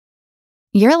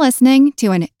You're listening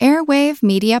to an Airwave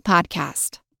Media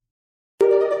Podcast.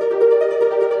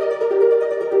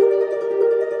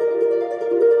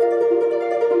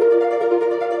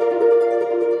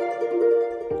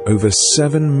 Over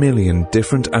 7 million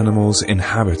different animals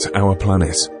inhabit our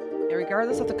planet. And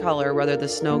regardless of the color, whether the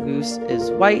snow goose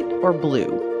is white or blue,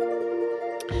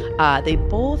 they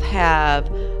both have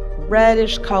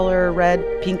reddish color,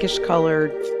 pinkish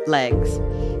colored legs,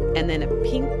 and then a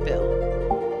pink bill.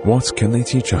 What can they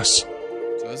teach us?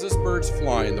 So as this bird's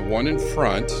flying, the one in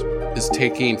front is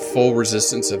taking full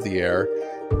resistance of the air,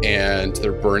 and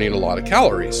they're burning a lot of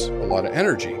calories, a lot of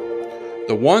energy.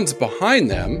 The ones behind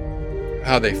them,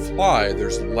 how they fly,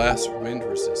 there's less wind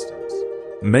resistance.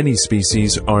 Many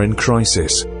species are in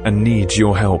crisis and need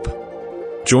your help.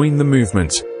 Join the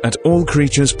movement at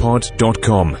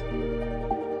allcreaturespod.com.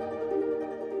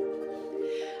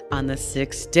 On the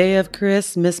 6th day of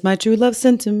Christmas, my true love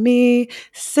sent to me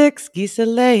 6 geese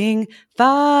a-laying,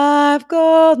 5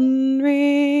 golden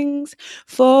rings,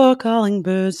 4 calling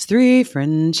birds, 3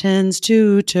 French hens,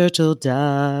 2 turtle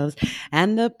doves,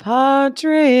 and a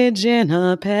partridge in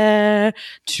a pear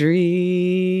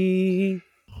tree.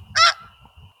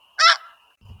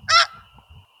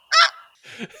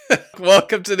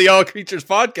 Welcome to the All Creatures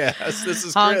Podcast. This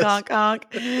is Honk, Chris. honk, honk.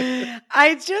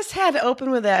 I just had to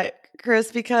open with that,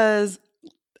 Chris, because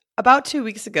about 2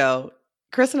 weeks ago,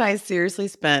 Chris and I seriously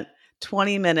spent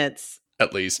 20 minutes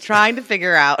At least. trying to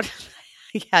figure out,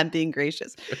 yeah, I'm being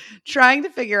gracious, trying to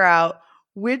figure out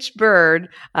which bird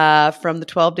from the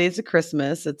 12 Days of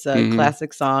Christmas, it's a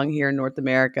classic song here in North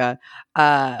America,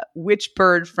 which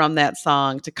bird from that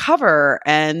song to cover.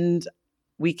 And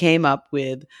we came up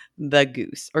with the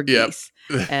goose or geese.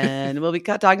 And we'll be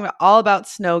talking about all about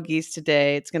snow geese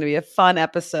today. It's going to be a fun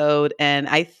episode. And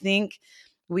I think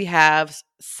we have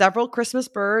several Christmas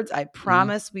birds. I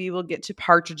promise we will get to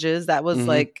partridges. That was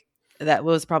that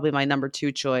was probably my number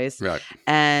 2 choice. Right.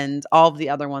 And all of the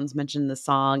other ones mentioned in the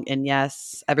song. And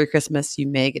yes, every Christmas you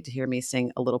may get to hear me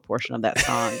sing a little portion of that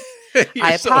song.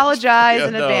 I apologize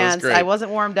in advance. I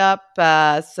wasn't warmed up,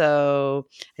 so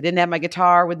I didn't have my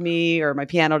guitar with me or my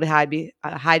piano to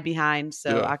hide behind.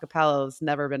 So acappella's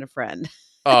never been a friend.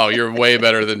 Oh, you're way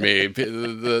better than me.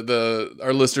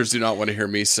 Our listeners do not want to hear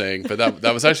me sing, but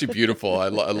that was actually beautiful. I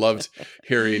loved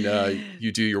hearing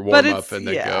you do your warm up and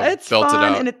then go belt it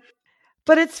out.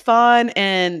 But it's fun.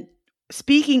 And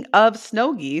speaking of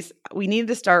snow geese, I needed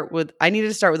to start with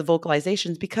the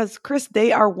vocalizations because, Chris,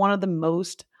 they are one of the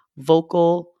most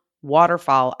vocal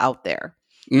waterfowl out there.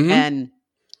 And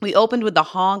we opened with the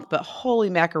honk, but holy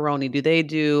macaroni, do they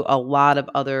do a lot of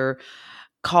other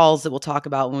calls that we'll talk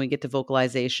about when we get to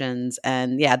vocalizations.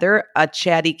 And yeah, they're a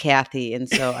chatty Cathy. And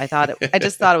so I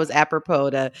just thought it was apropos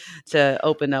to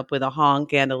open up with a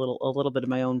honk and a little bit of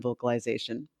my own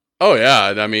vocalization. Oh yeah,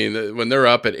 and I mean when they're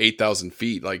up at 8,000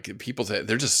 feet, like people say,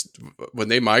 they're just when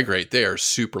they migrate, they are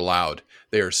super loud.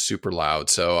 They are super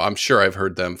loud. So I'm sure I've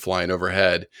heard them flying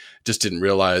overhead. Just didn't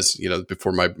realize,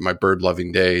 before my bird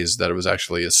loving days, that it was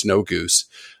actually a snow goose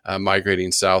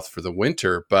migrating south for the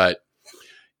winter. But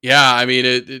yeah, I mean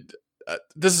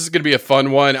this is going to be a fun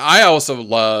one. I also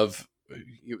love.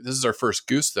 This is our first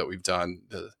goose that we've done,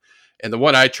 and the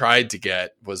one I tried to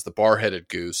get was the bar-headed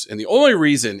goose, and the only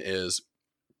reason is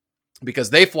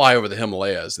because they fly over the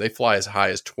Himalayas. They fly as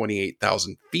high as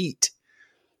 28,000 feet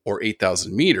or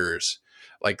 8,000 meters.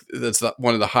 Like that's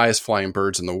one of the highest flying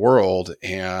birds in the world.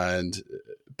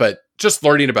 But just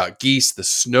learning about geese, the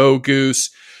snow goose,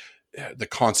 the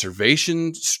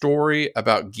conservation story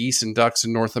about geese and ducks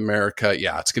in North America.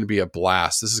 Yeah, it's going to be a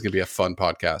blast. This is going to be a fun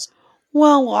podcast.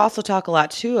 Well, we'll also talk a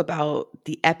lot too about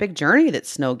the epic journey that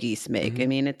snow geese make. I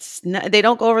mean, they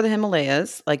don't go over the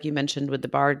Himalayas like you mentioned with the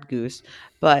barred goose,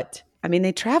 but I mean,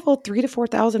 they travel 3,000 to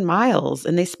 4,000 miles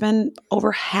and they spend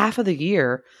over half of the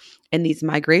year in these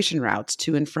migration routes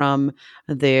to and from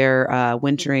their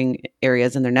wintering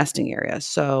areas and their nesting areas.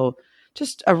 So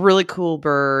just a really cool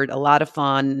bird, a lot of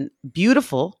fun,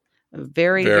 beautiful,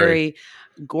 very, very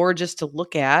gorgeous to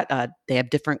look at. They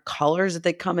have different colors that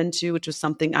they come into, which was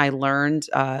something I learned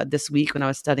this week when I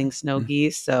was studying snow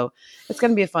geese. So it's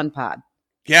going to be a fun pod.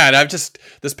 Yeah, and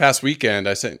this past weekend,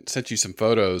 I sent you some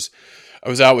photos. I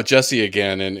was out with Jesse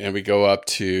again, and we go up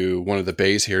to one of the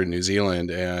bays here in New Zealand,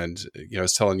 and I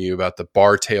was telling you about the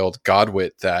bar-tailed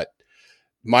godwit that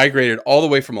migrated all the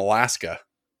way from Alaska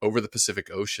over the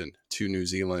Pacific Ocean to New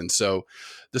Zealand. So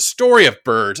the story of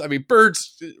birds, I mean,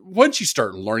 birds, once you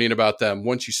start learning about them,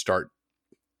 once you start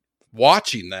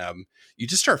watching them, you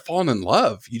just start falling in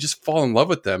love. You just fall in love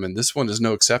with them, and this one is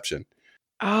no exception.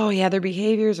 Oh yeah, their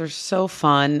behaviors are so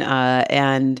fun,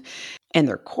 and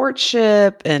their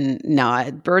courtship. And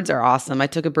no, birds are awesome. I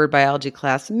took a bird biology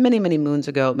class many, many moons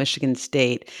ago at Michigan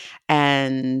State,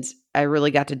 and I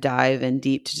really got to dive in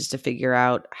deep to figure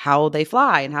out how they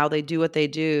fly and how they do what they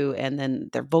do, and then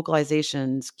their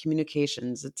vocalizations,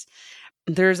 communications.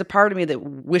 There's a part of me that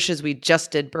wishes we just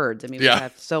did birds. I mean, we Yeah.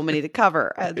 have so many to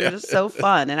cover. They're just so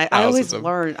fun, and I Thousands always of 'em.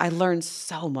 learn. I learn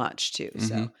so much too.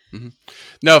 So.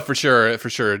 No, for sure, for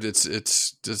sure. It's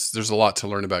just, there's a lot to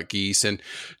learn about geese. And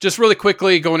just really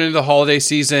quickly going into the holiday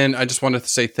season, I just wanted to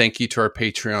say thank you to our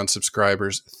Patreon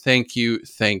subscribers. Thank you,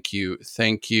 thank you,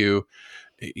 thank you.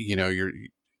 You know, you're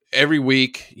every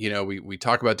week. You know, we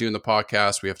talk about doing the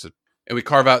podcast. We have to, and we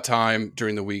carve out time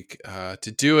during the week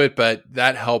to do it. But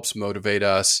that helps motivate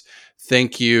us.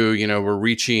 Thank you. You know, we're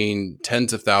reaching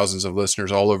tens of thousands of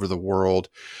listeners all over the world,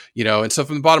 you know, and so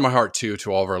from the bottom of my heart too,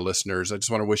 to all of our listeners, I just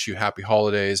want to wish you happy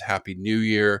holidays, happy new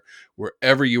year,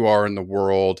 wherever you are in the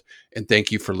world. And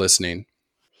thank you for listening.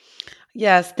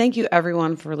 Yes, thank you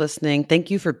everyone for listening. Thank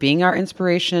you for being our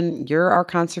inspiration. You're our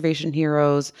conservation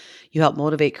heroes. You help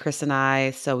motivate Chris and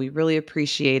I, so we really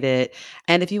appreciate it.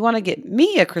 And if you want to get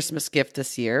me a Christmas gift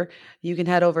this year, you can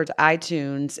head over to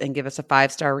iTunes and give us a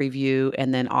 5-star review,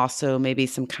 and then also maybe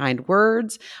some kind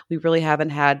words. We really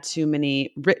haven't had too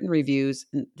many written reviews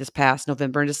in this past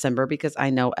November and December because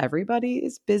I know everybody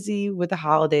is busy with the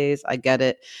holidays. I get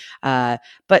it.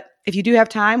 But if you do have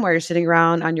time while you're sitting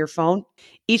around on your phone,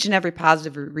 each and every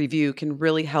positive review can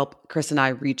really help Chris and I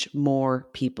reach more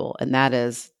people. And that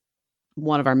is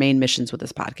one of our main missions with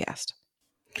this podcast.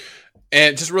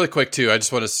 And just really quick too, I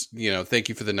just want to, you know, thank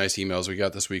you for the nice emails we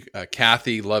got this week.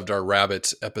 Kathy loved our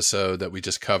rabbits episode that we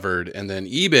just covered. And then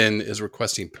Eben is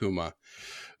requesting Puma.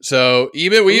 So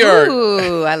Eben, we are.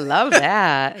 Ooh, I love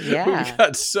that. Yeah. We've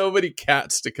got so many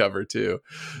cats to cover too.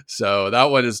 So that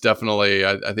one is definitely,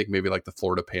 I think maybe like the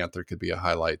Florida Panther could be a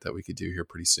highlight that we could do here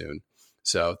pretty soon.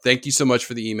 So thank you so much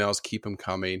for the emails. Keep them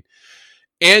coming.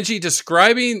 Angie,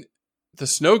 describing the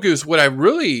snow goose,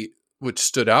 what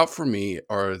stood out for me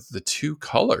are the two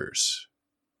colors.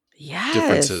 Yes.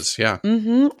 Differences. Yeah.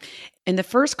 Mm-hmm. And the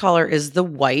first color is the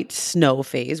white snow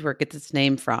phase, where it gets its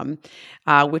name from,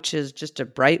 which is just a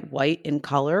bright white in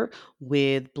color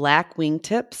with black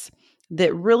wingtips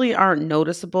that really aren't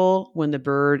noticeable when the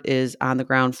bird is on the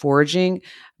ground foraging.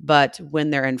 But when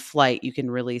they're in flight, you can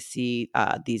really see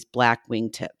these black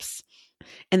wingtips.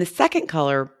 And the second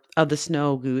color of the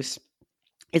snow goose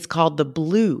is called the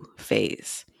blue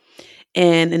phase.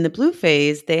 And in the blue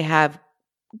phase, they have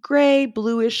gray,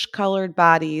 bluish colored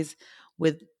bodies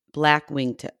with black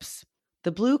wingtips.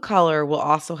 The blue color will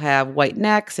also have white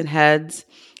necks and heads,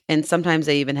 and sometimes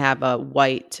they even have a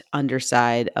white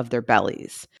underside of their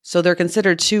bellies. So they're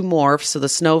considered two morphs, so the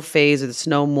snow phase or the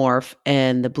snow morph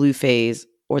and the blue phase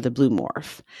or the blue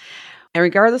morph. And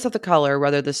regardless of the color,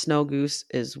 whether the snow goose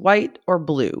is white or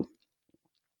blue,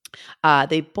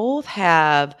 they both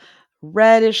have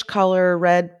reddish color,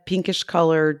 red, pinkish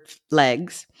colored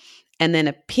legs, and then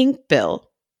a pink bill.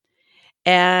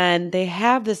 And they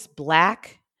have this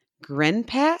black grin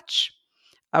patch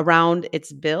around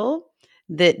its bill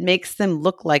that makes them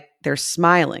look like they're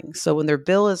smiling. So when their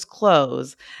bill is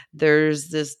closed, there's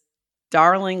this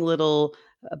darling little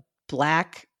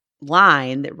black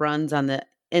line that runs on the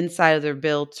inside of their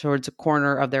bill towards a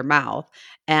corner of their mouth.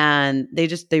 And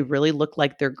they really look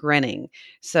like they're grinning.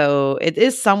 So it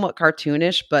is somewhat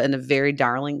cartoonish, but in a very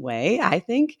darling way, I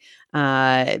think,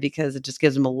 because it just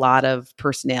gives them a lot of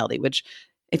personality, which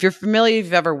if you're familiar, if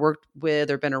you've ever worked with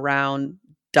or been around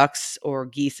ducks or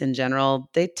geese in general,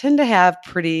 they tend to have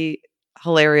pretty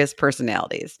hilarious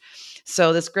personalities.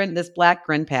 So this black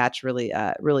grin patch really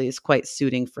is quite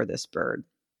suiting for this bird.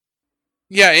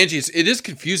 Yeah, Angie, it is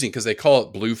confusing because they call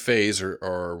it blue phase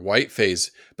or white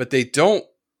phase, but they don't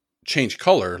change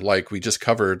color like we just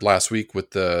covered last week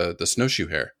with the snowshoe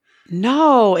hare.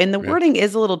 No, and the wording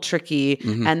is a little tricky,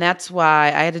 Mm-hmm. and that's why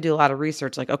I had to do a lot of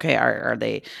research. Like, okay, are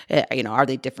they, are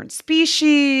they different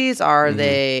species? Are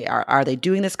they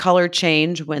doing this color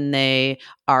change when they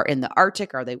are in the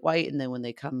Arctic? Are they white, and then when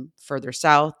they come further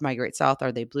south, migrate south,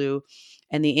 are they blue?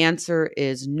 And the answer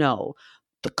is no.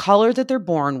 The color that they're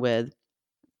born with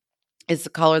is the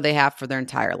color they have for their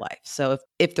entire life. So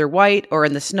if they're white or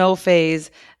in the snow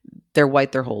phase, they're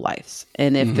white their whole lives,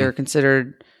 and if they're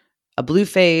considered a blue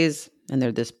phase and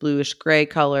they're this bluish gray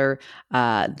color,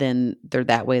 then they're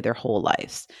that way their whole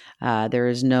lives.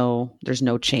 There's no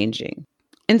changing.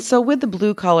 And so with the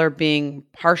blue color being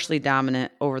partially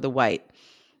dominant over the white,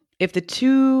 if the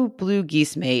two blue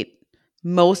geese mate,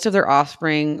 most of their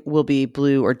offspring will be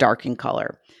blue or dark in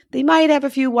color. They might have a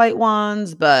few white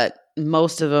ones, but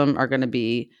most of them are going to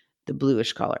be the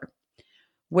bluish color.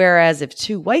 Whereas if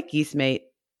 2 white geese mate,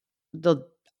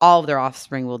 all of their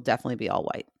offspring will definitely be all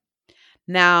white.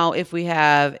 Now, if we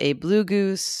have a blue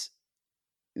goose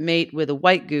mate with a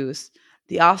white goose,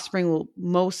 the offspring will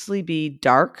mostly be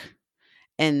dark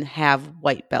and have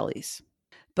white bellies.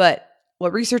 But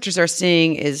what researchers are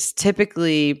seeing is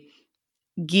typically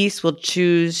geese will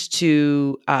choose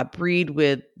to breed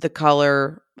with the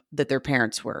color that their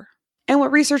parents were. And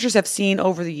what researchers have seen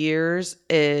over the years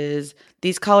is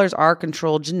these colors are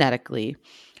controlled genetically,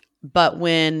 but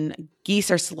when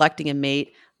geese are selecting a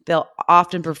mate, they'll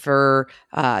often prefer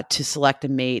to select a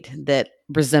mate that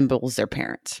resembles their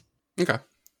parents. Okay.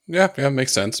 Yeah,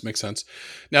 makes sense.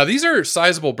 Now, these are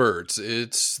sizable birds.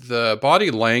 It's the body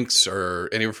lengths are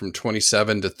anywhere from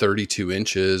 27 to 32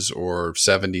 inches or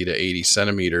 70 to 80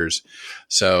 centimeters.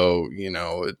 So,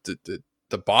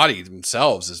 the body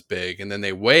themselves is big, and then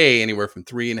they weigh anywhere from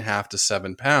 3.5 to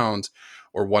 7 pounds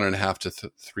or 1.5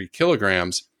 to 3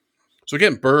 kilograms. So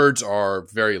again, birds are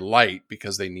very light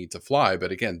because they need to fly.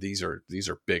 But again, these are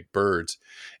big birds.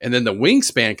 And then the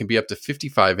wingspan can be up to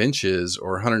 55 inches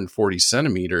or 140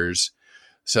 centimeters.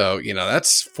 So,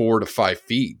 that's 4 to 5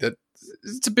 feet.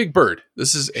 It's a big bird.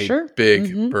 This is a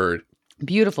big bird.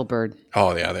 Beautiful bird.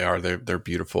 Oh yeah, they are. They're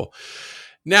beautiful.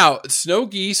 Now, snow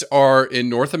geese are in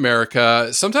North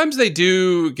America. Sometimes they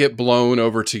do get blown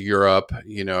over to Europe.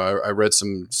 I read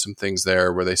some things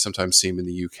there where they sometimes see them in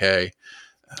the UK.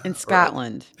 In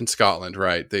Scotland. In Scotland,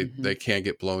 right. They can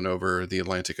get blown over the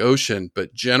Atlantic Ocean,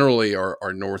 but generally are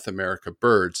North America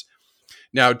birds.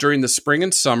 Now, during the spring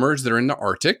and summers, they're in the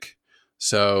Arctic.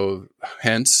 So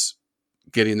hence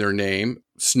getting their name,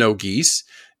 snow geese.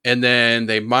 And then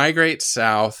they migrate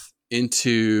south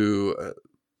into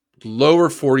lower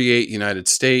 48 United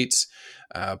States,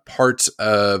 parts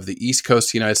of the East Coast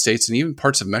of the United States, and even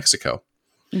parts of Mexico.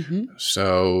 Mm-hmm.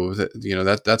 So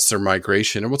that's their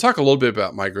migration, and we'll talk a little bit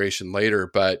about migration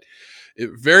later. But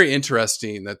very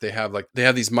interesting that they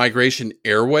have these migration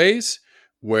airways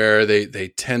where they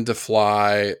tend to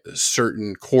fly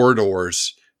certain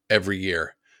corridors every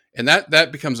year, and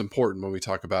that becomes important when we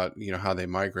talk about how they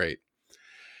migrate.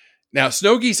 Now,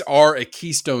 snow geese are a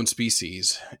keystone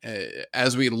species.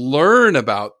 As we learn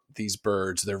about these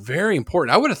birds, they're very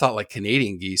important. I would have thought like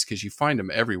Canadian geese because you find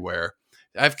them everywhere.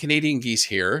 I have Canadian geese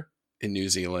here in New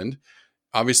Zealand,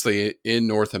 obviously in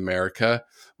North America.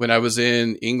 When I was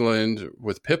in England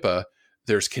with Pippa,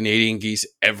 there's Canadian geese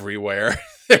everywhere.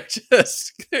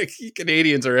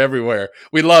 Canadians are everywhere.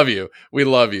 We love you.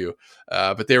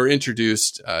 But they were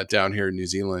introduced down here in New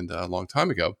Zealand a long time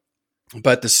ago.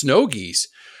 But the snow geese,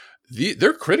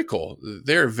 they're critical.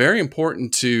 They're very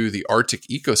important to the Arctic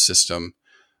ecosystem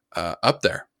up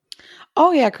there.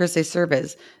 Oh, yeah, Chris, they serve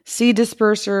as seed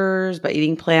dispersers by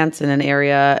eating plants in an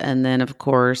area. And then, of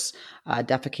course,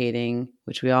 defecating,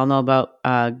 which we all know about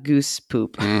goose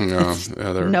poop. No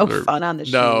fun on the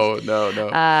shoes.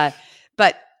 No.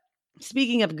 But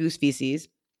speaking of goose feces,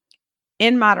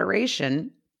 in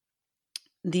moderation,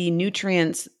 the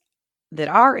nutrients that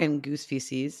are in goose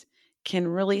feces can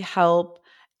really help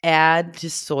add to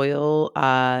soil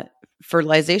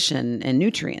fertilization and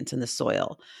nutrients in the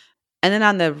soil. And then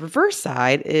on the reverse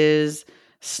side is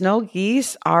snow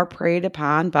geese are preyed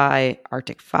upon by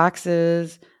Arctic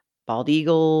foxes, bald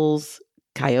eagles,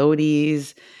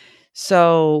 coyotes.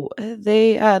 So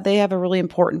they have a really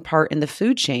important part in the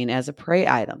food chain as a prey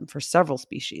item for several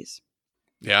species.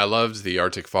 Yeah, I loved the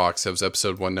Arctic fox. That was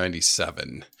episode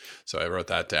 197. So I wrote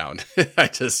that down. They're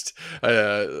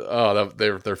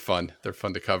fun. They're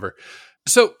fun to cover.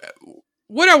 So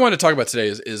what I want to talk about today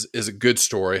is a good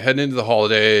story. Heading into the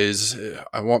holidays,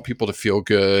 I want people to feel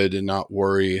good and not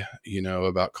worry,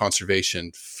 about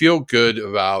conservation. Feel good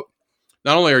about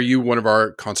not only are you one of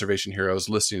our conservation heroes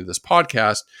listening to this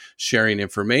podcast, sharing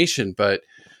information, but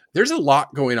there's a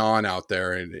lot going on out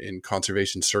there in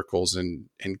conservation circles, and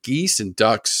geese and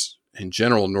ducks in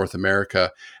general in North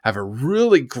America have a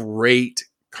really great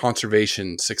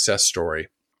conservation success story.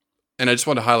 And I just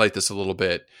want to highlight this a little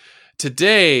bit.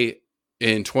 Today,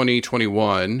 in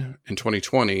 2021 and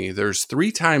 2020, there's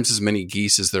 3 times as many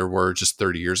geese as there were just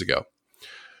 30 years ago.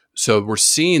 So we're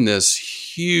seeing this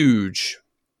huge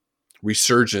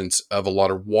resurgence of a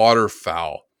lot of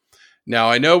waterfowl.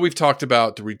 Now, I know we've talked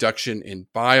about the reduction in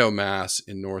biomass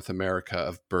in North America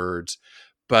of birds,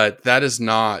 but that is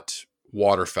not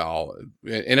waterfowl.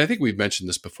 And I think we've mentioned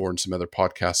this before in some other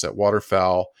podcasts, that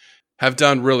waterfowl have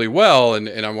done really well,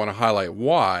 and I want to highlight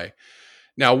why.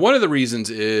 Now, one of the reasons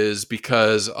is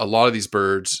because a lot of these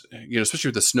birds, especially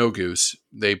with the snow goose,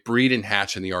 they breed and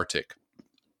hatch in the Arctic.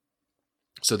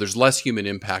 So there's less human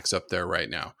impacts up there right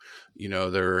now.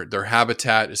 Their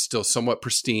habitat is still somewhat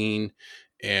pristine,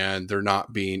 and they're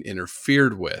not being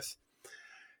interfered with.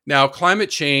 Now,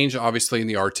 climate change, obviously in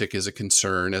the Arctic, is a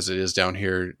concern, as it is down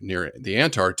here near the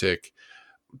Antarctic.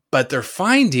 But they're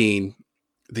finding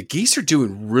the geese are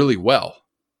doing really well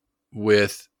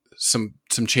with some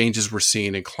changes we're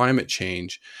seeing in climate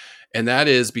change. And that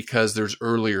is because there's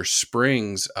earlier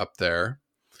springs up there.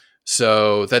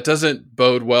 So that doesn't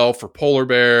bode well for polar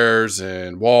bears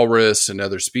and walrus and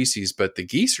other species, but the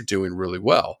geese are doing really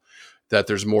well, that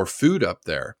there's more food up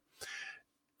there.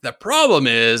 The problem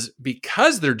is,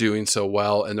 because they're doing so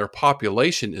well and their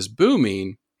population is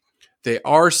booming, they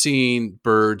are seeing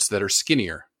birds that are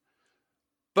skinnier.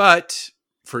 But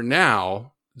for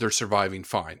now, they're surviving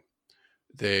fine.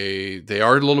 They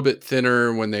are a little bit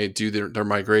thinner when they do their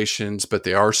migrations, but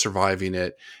they are surviving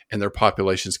it, and their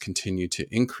populations continue to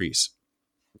increase.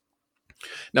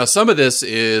 Now, some of this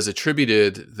is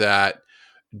attributed that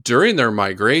during their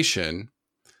migration,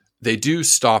 they do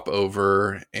stop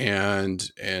over and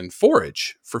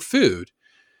forage for food.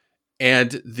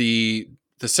 And the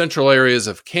central areas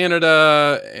of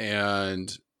Canada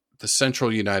and the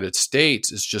central United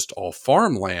States is just all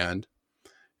farmland.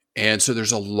 And so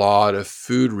there's a lot of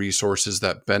food resources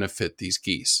that benefit these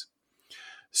geese.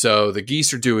 So the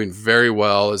geese are doing very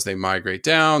well as they migrate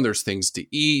down. There's things to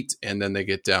eat, and then they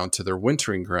get down to their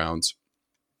wintering grounds.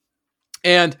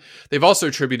 And they've also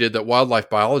attributed that wildlife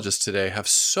biologists today have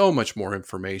so much more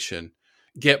information,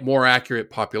 get more accurate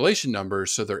population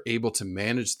numbers, so they're able to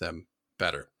manage them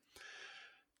better.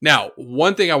 Now,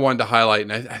 one thing I wanted to highlight,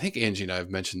 and I think Angie and I have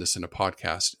mentioned this in a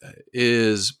podcast,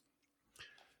 is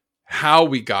how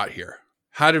we got here.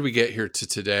 How did we get here to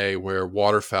today where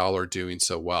waterfowl are doing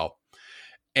so well?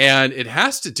 And it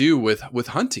has to do with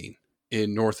hunting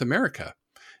in North America.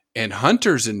 And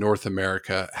hunters in North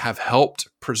America have helped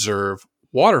preserve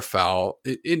waterfowl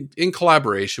in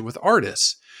collaboration with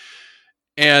artists.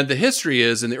 And the history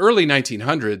is, in the early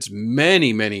 1900s,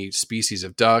 many species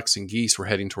of ducks and geese were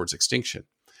heading towards extinction.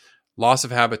 Loss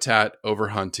of habitat,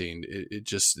 overhunting.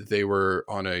 They were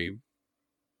on a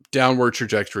downward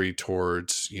trajectory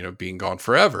towards, being gone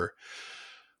forever.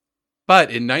 But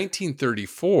in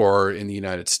 1934, in the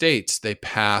United States, they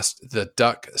passed the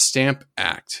Duck Stamp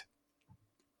Act.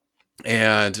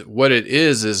 And what it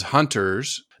is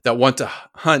hunters that want to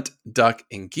hunt duck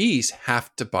and geese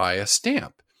have to buy a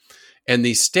stamp. And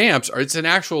these stamps it's an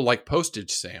actual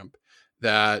postage stamp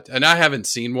and I haven't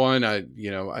seen one.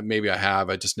 Maybe I have,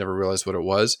 I just never realized what it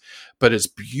was, but it's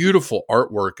beautiful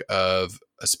artwork of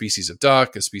a species of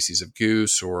duck, a species of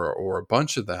goose, or a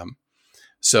bunch of them.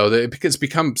 So it's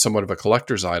become somewhat of a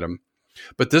collector's item.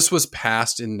 But this was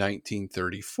passed in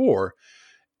 1934.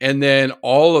 And then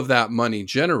all of that money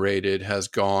generated has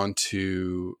gone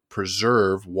to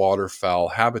preserve waterfowl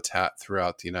habitat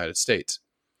throughout the United States.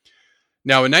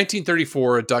 Now, in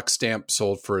 1934, a duck stamp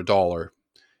sold for $1.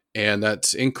 And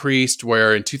that's increased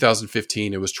where in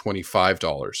 2015, it was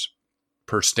 $25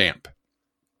 per stamp.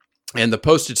 And the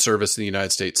postage service in the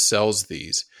United States sells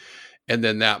these. And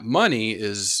then that money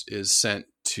is sent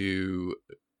to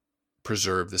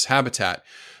preserve this habitat.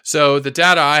 So the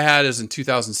data I had is in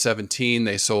 2017,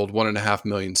 they sold 1.5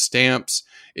 million stamps.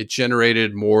 It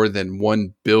generated more than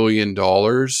 $1 billion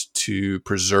to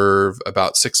preserve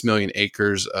about 6 million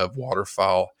acres of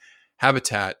waterfowl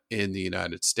habitat in the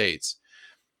United States.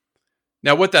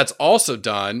 Now, what that's also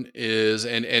done is,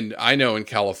 and I know in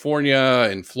California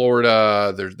and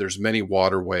Florida, there's many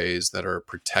waterways that are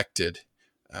protected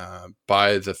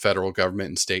by the federal government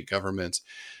and state governments.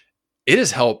 It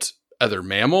has helped other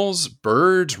mammals,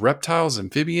 birds, reptiles,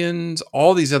 amphibians,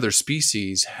 all these other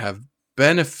species have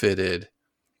benefited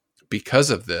because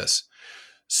of this.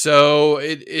 So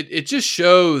it just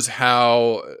shows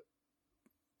how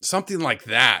something like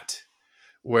that,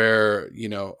 where,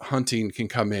 hunting can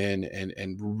come in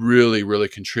and really, really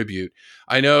contribute.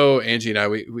 I know Angie and I,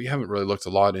 we haven't really looked a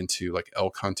lot into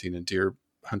elk hunting and deer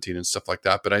hunting and stuff like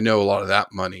that, but I know a lot of that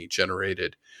money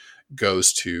generated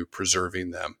goes to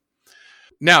preserving them.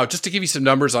 Now, just to give you some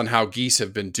numbers on how geese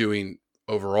have been doing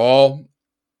overall,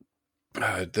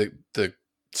 the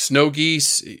snow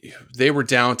geese, they were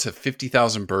down to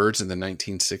 50,000 birds in the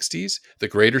 1960s. The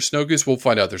greater snow goose, we'll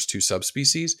find out there's 2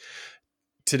 subspecies.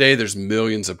 Today, there's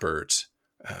millions of birds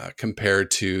compared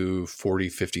to 40,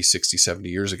 50, 60, 70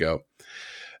 years ago.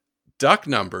 Duck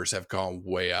numbers have gone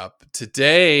way up.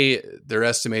 Today, they're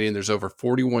estimating there's over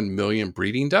 41 million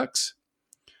breeding ducks.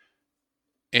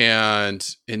 And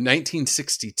in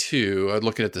 1962, I'm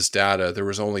looking at this data, there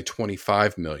was only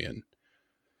 25 million.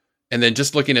 And then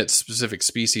just looking at specific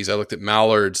species, I looked at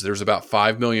mallards. There's about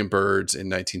 5 million birds in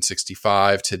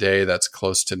 1965. Today, that's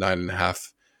close to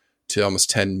 9.5 to almost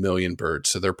 10 million birds.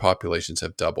 So their populations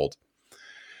have doubled.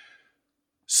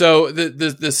 So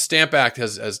the Stamp Act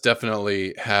has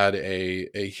definitely had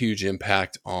a huge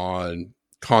impact on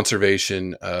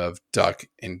conservation of duck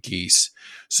and geese.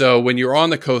 So when you're on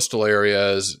the coastal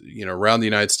areas, around the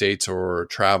United States or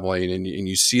traveling and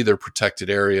you see their protected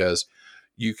areas,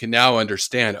 you can now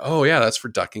understand, oh yeah, that's for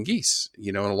duck and geese,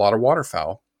 and a lot of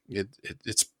waterfowl.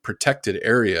 It's protected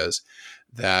areas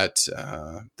that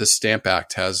the Stamp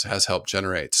Act has helped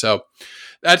generate. So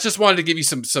I just wanted to give you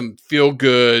some feel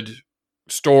good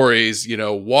stories.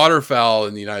 Waterfowl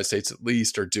in the United States at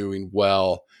least are doing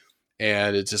well,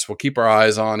 and we'll keep our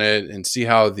eyes on it and see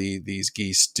how these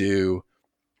geese do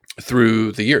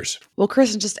through the years. Well,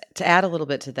 Chris, and just to add a little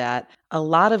bit to that, a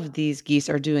lot of these geese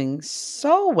are doing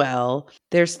so well.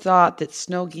 There's thought that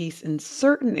snow geese in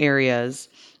certain areas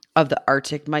of the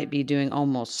Arctic might be doing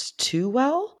almost too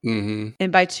well. Mm-hmm.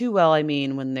 And by too well, I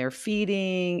mean when they're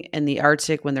feeding in the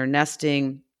Arctic, when they're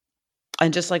nesting.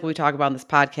 And just like we talk about in this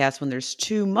podcast, when there's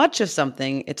too much of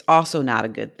something, it's also not a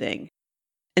good thing.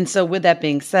 And so with that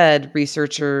being said,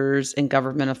 researchers and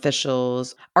government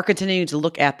officials are continuing to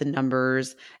look at the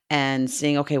numbers and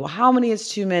seeing, okay, well, how many is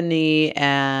too many,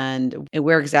 and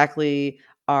where exactly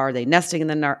are they nesting in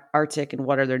the Arctic, and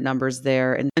what are their numbers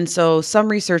there? And so some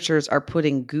researchers are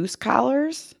putting goose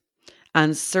collars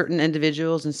on certain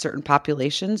individuals and certain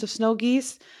populations of snow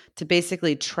geese to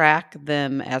basically track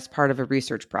them as part of a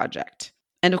research project.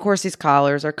 And of course, these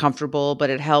collars are comfortable,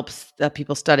 but it helps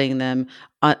people studying them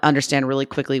understand really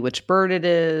quickly which bird it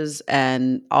is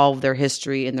and all of their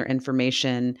history and their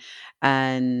information.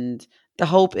 And the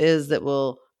hope is that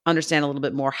we'll understand a little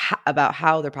bit more about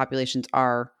how their populations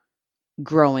are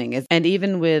growing. And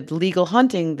even with legal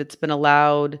hunting that's been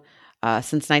allowed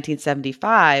since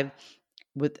 1975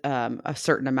 with a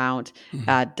certain amount,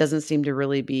 doesn't seem to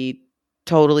really be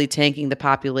totally tanking the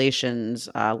populations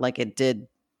like it did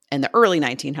in the early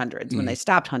 1900s when they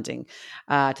stopped hunting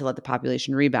to let the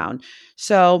population rebound.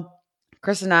 So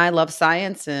Chris and I love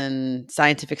science and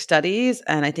scientific studies,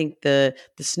 and I think the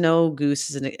snow goose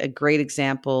is a great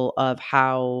example of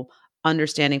how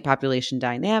understanding population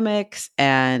dynamics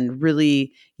and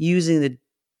really using the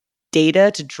data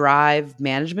to drive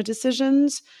management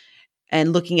decisions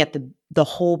and looking at the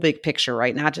whole big picture,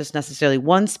 right? Not just necessarily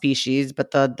one species,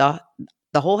 but the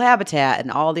whole habitat and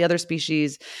all the other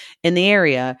species in the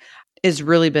area is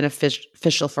really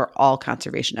beneficial for all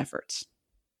conservation efforts.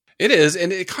 It is,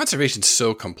 and conservation's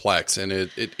so complex, and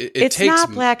it's takes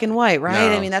not black and white, right?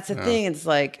 No, I mean, that's the thing. It's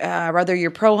like whether you're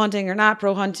pro hunting or not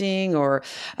pro hunting, or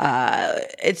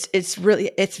it's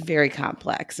very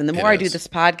complex. And the more I do this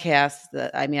podcast,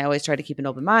 I always try to keep an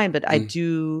open mind, but I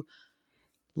do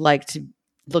like to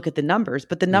look at the numbers.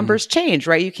 But the numbers change,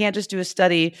 right? You can't just do a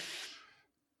study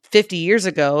 50 years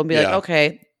ago and be like,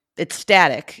 okay, it's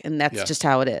static, and that's just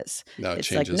how it is. No, it's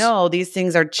changes. Like, no, these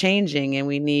things are changing, and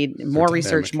we need more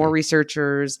research, more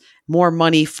researchers, more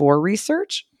money for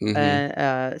research.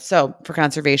 So for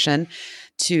conservation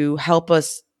to help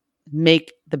us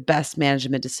make the best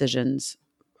management decisions.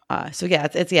 It's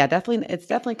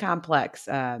definitely complex.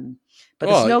 But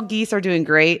the snow geese are doing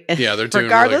great. Yeah, they're doing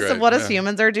regardless really great. of what us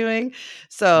humans are doing.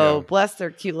 So bless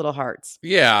their cute little hearts.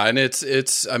 Yeah, and it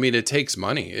takes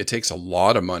money. It takes a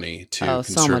lot of money to conserve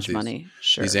so much money.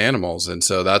 Sure. These animals, and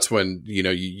so that's when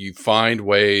you find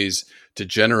ways to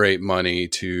generate money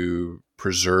to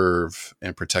preserve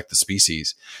and protect the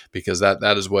species, because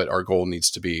that is what our goal needs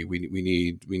to be.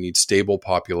 We need stable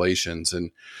populations,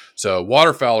 and so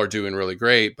waterfowl are doing really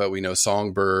great, but we know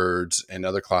songbirds and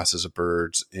other classes of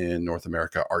birds in North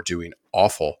America are doing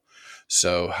awful.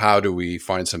 So how do we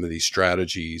find some of these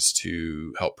strategies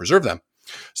to help preserve them?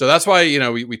 So that's why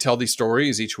we tell these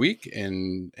stories each week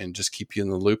and just keep you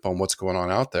in the loop on what's going on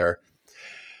out there.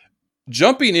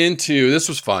 This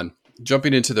was fun.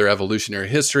 Jumping into their evolutionary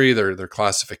history, their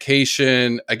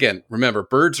classification. Again, remember,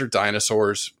 birds are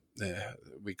dinosaurs.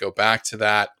 We go back to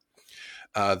that.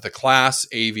 The class,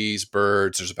 aves,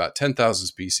 birds, there's about 10,000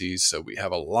 species, so we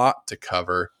have a lot to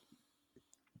cover.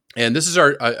 And this is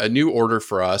a new order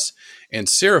for us,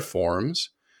 Anseriformes.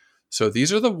 So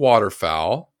these are the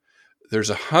waterfowl. There's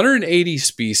 180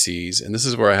 species, and this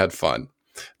is where I had fun.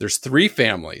 There's 3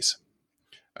 families.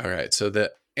 All right, so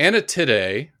the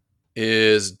Anatidae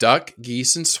is duck,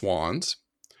 geese, and swans.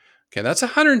 Okay, that's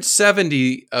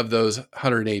 170 of those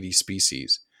 180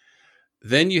 species.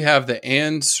 Then you have the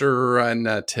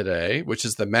Anserinatidae, which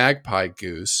is the magpie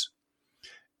goose.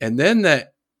 And then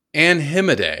the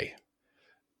Anhimidae,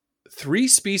 3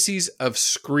 species of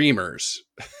screamers.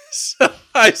 So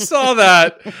I saw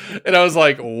that and I was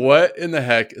like, what in the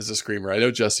heck is a screamer? I know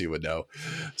Jesse would know.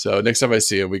 So next time I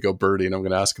see him, we go birding, I'm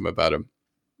going to ask him about him.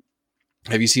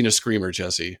 Have you seen a screamer,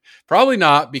 Jesse? Probably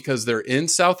not, because they're in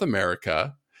South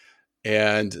America.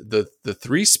 And the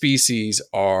 3 species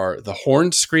are the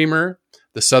horned screamer,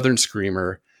 the southern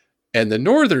screamer, and the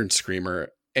northern screamer.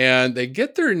 And they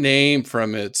get their name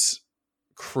from its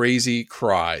crazy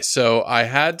cry. So I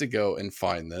had to go and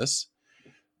find this.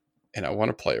 And I want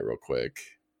to play it real quick.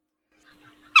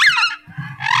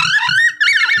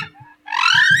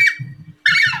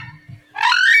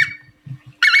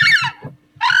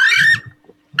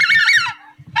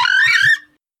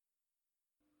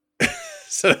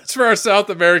 So that's for our South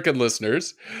American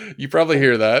listeners. You probably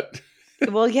hear that.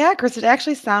 Well, yeah, Chris, it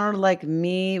actually sounded like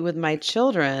me with my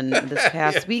children this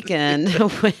past weekend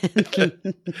when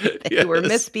they were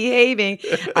misbehaving.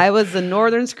 I was the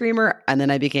northern screamer, and then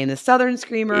I became the southern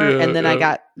screamer, and then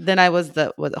I was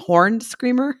the horned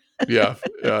screamer. Yeah.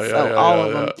 All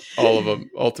of them,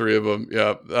 all 3 of them.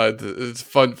 Yeah, it's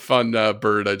fun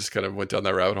bird. I just kind of went down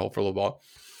that rabbit hole for a little while.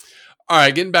 All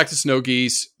right, getting back to snow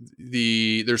geese,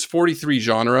 there's 43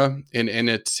 genera in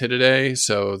Anaetidae.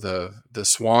 So the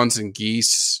swans and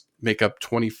geese make up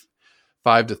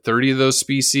 25 to 30 of those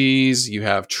species. You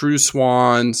have true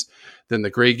swans, then the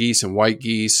gray geese and white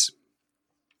geese,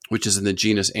 which is in the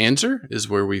genus Anser, is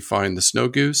where we find the snow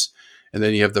goose. And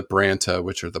then you have the Branta,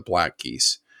 which are the black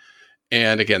geese.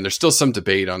 And again, there's still some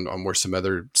debate on where some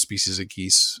other species of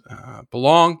geese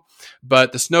belong.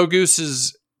 But the snow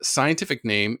goose's scientific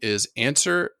name is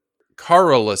Anser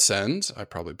carolicens. I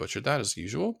probably butchered that as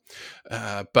usual,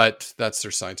 but that's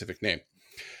their scientific name.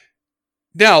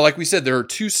 Now, like we said, there are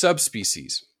 2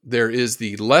 subspecies. There is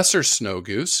the lesser snow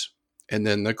goose and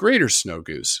then the greater snow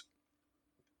goose.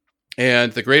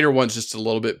 And the greater one's just a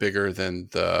little bit bigger than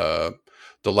the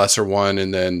lesser one,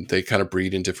 and then they kind of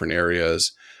breed in different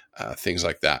areas, things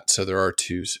like that. So there are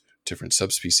 2 different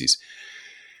subspecies.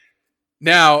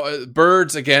 Now,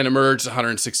 birds, again, emerged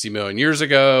 160 million years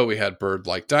ago. We had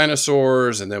bird-like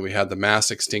dinosaurs, and then we had the mass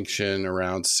extinction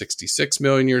around 66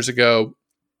 million years ago.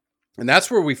 And that's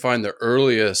where we find the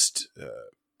earliest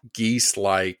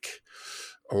geese-like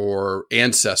or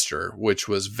ancestor, which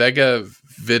was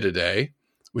Vegavididae,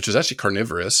 which was actually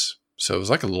carnivorous. So it was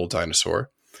like a little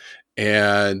dinosaur.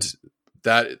 And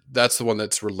that's the one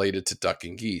that's related to duck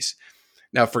and geese.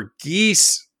 Now, for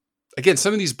geese, again,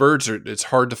 some of these birds it's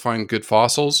hard to find good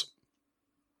fossils.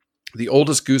 The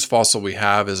oldest goose fossil we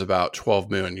have is about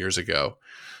 12 million years ago.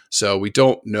 So we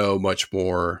don't know much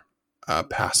more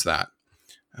past that.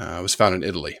 It was found in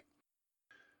Italy.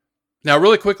 Now,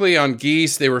 really quickly on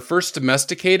geese, they were first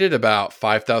domesticated about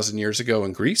 5,000 years ago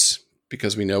in Greece,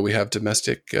 because we know we have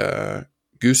domestic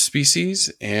goose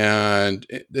species. And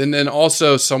then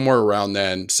also somewhere around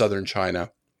then, southern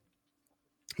China.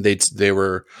 They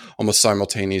were almost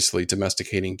simultaneously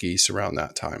domesticating geese around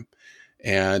that time.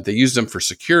 And they used them for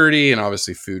security and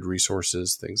obviously food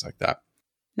resources, things like that.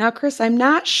 Now, Chris, I'm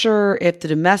not sure if the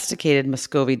domesticated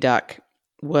Muscovy duck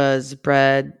was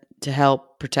bred to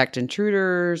help protect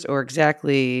intruders or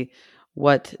exactly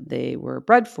what they were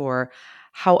bred for.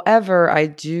 However, I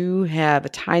do have a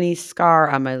tiny scar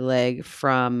on my leg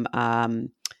from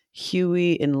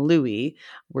Huey and Louie,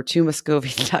 were 2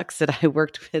 Muscovy ducks that I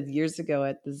worked with years ago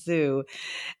at the zoo.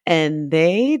 And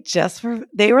they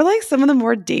were like some of the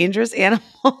more dangerous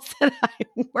animals that I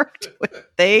worked with.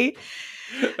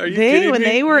 When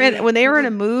they were in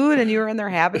a mood and you were in their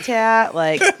habitat,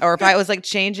 like, or if I was like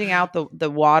changing out the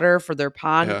water for their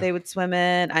pond that they would swim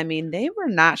in, I mean, they were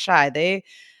not shy.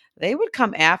 They would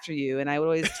come after you, and I would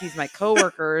always tease my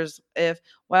coworkers if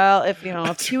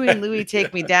Huey and Louie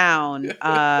take me down,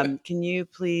 can you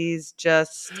please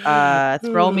just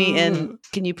throw me in?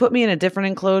 Can you put me in a different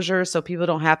enclosure so people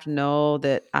don't have to know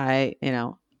that I,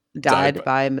 died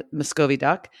by Muscovy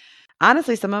duck?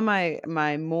 Honestly, some of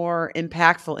my more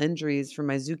impactful injuries from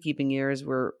my zookeeping years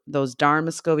were those darn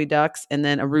Muscovy ducks and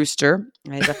then a rooster.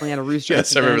 I definitely had a rooster.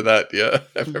 Yes, incident. I remember that. Yeah,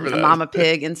 I remember that. Mama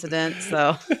pig incident.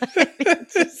 So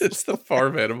it's the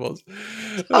farm animals.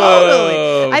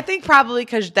 Totally. I think probably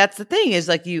because that's the thing is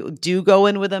like you do go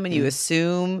in with them and you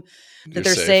assume that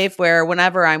they're safe. Where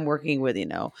whenever I'm working with,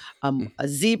 a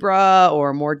zebra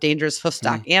or a more dangerous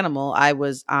hoofstock animal, I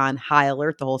was on high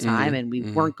alert the whole time and we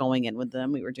weren't going in with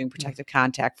them. We were doing protective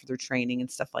contact for their training and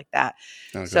stuff like that.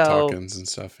 Like so the Takins and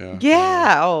stuff. Yeah.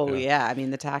 Yeah. Oh yeah. I mean,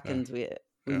 the Takins,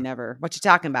 We never. What you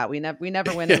talking about? We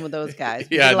never went in with those guys.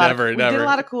 We Yeah, did a lot never. We did a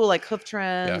lot of cool like hoof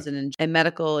trims and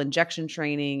medical injection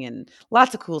training and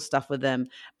lots of cool stuff with them.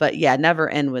 But yeah, never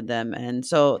end with them. And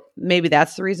so maybe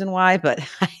that's the reason why. But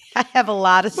I have a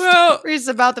lot of stories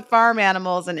about the farm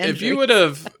animals and injuries. If you would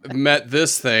have met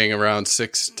this thing around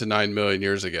 6 to 9 million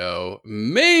years ago,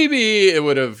 maybe it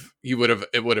would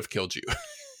have killed you.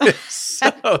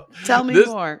 So Tell me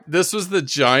more. This was the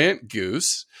giant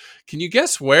goose. Can you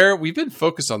guess where? We've been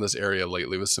focused on this area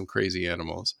lately with some crazy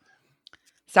animals.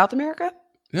 South America?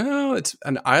 No, it's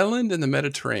an island in the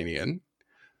Mediterranean.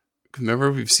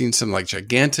 Remember, we've seen some like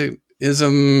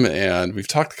gigantism, and we've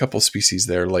talked a couple species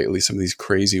there lately, some of these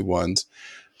crazy ones.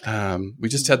 We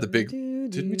just had the big...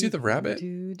 Didn't we do the rabbit?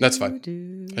 That's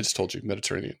fine. I just told you,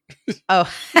 Mediterranean.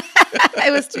 Oh,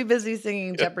 I was too busy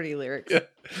singing Jeopardy lyrics. Yeah.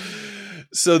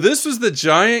 So this was the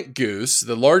giant goose,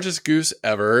 the largest goose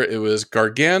ever. It was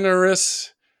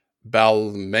Garganurus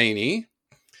balmani.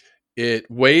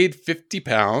 It weighed 50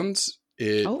 pounds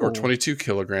or 22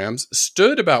 kilograms,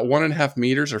 stood about 1.5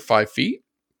 meters or 5 feet.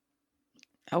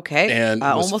 Okay. And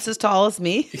almost as tall as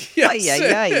me.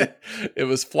 Yes. It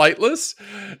was flightless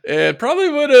and probably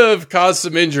would have caused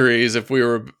some injuries if we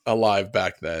were alive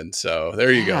back then. So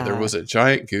there you go. There was a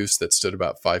giant goose that stood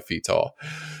about 5 feet tall.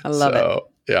 I love it.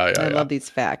 Yeah. I love these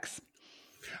facts.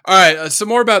 All right. Some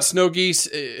more about snow geese.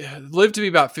 Lived to be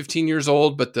about 15 years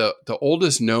old, but the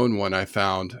oldest known one I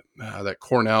found, that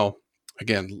Cornell,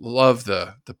 again, love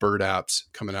the bird apps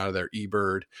coming out of their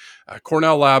eBird.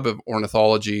 Cornell Lab of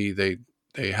Ornithology, they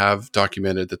have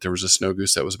documented that there was a snow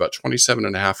goose that was about 27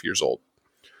 and a half years old.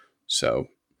 So,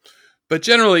 but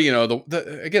generally,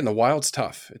 the wild's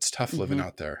tough. It's tough living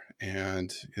out there,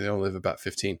 and they only live about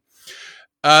 15.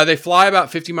 They fly about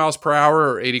 50 miles per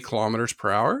hour or 80 kilometers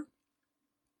per hour.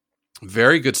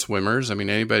 Very good swimmers. I mean,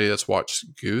 anybody that's watched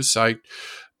goose, I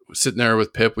was sitting there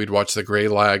with Pip, we'd watch the gray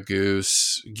lag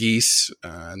geese,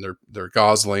 and their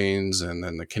goslings, and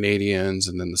then the Canadians,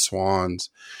 and then the swans.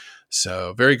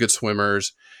 So very good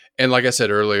swimmers. And like I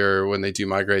said earlier, when they do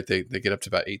migrate, they get up to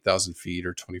about 8,000 feet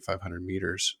or 2,500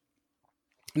 meters.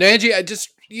 Now, Angie, I just,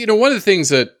 one of the things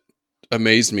that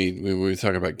amazed me when we were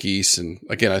talking about geese, and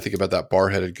again, I think about that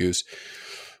bar-headed goose,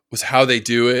 was how they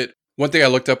do it. One thing I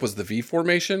looked up was the V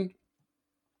formation.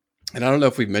 And I don't know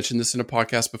if we've mentioned this in a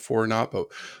podcast before or not, but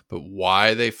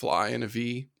why they fly in a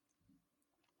V.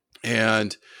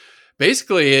 And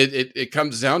basically it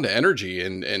comes down to energy,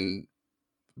 and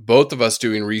both of us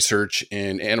doing research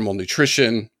in animal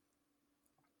nutrition,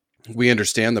 we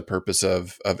understand the purpose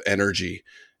of energy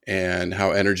and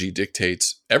how energy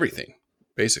dictates everything,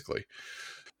 basically.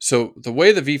 So the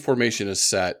way the V formation is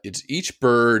set, it's each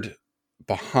bird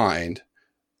behind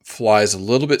flies a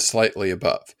little bit slightly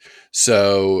above.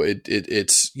 So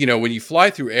it's, when you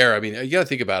fly through air, I mean, you got to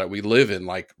think about it. We live in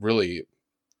like really,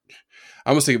 I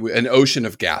almost think an ocean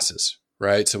of gases,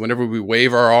 right? So whenever we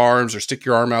wave our arms or stick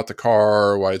your arm out the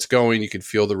car while it's going, you can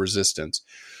feel the resistance.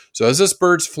 So as this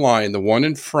bird's flying, the one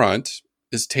in front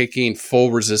is taking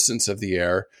full resistance of the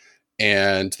air,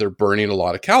 and they're burning a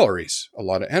lot of calories, a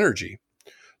lot of energy.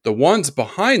 The ones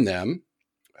behind them,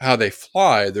 how they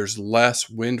fly, there's less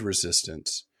wind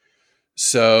resistance.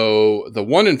 So the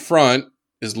one in front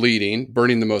is leading,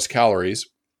 burning the most calories.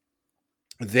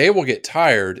 They will get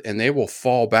tired and they will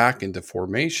fall back into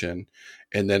formation,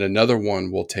 and then another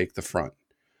one will take the front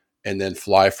and then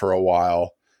fly for a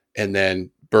while and then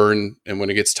burn. And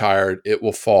when it gets tired, it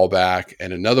will fall back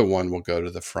and another one will go to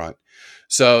the front.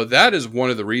 So that is one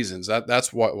of the reasons that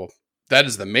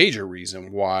is the major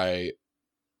reason why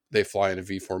they fly in a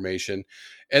V formation.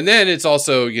 And then it's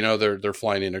also, they're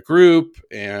flying in a group,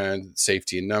 and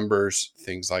safety in numbers,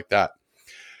 things like that.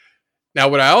 Now,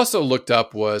 what I also looked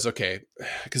up was, okay,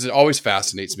 because it always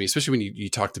fascinates me, especially when you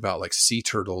talked about like sea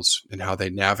turtles and how they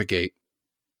navigate,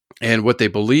 and what they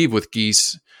believe with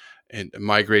geese and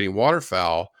migrating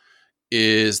waterfowl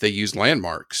is they use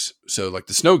landmarks. So like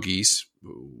the snow geese,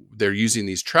 they're using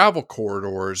these travel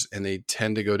corridors, and they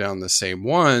tend to go down the same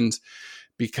ones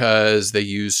because they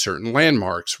use certain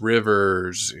landmarks,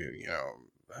 rivers,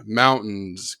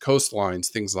 mountains, coastlines,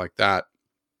 things like that.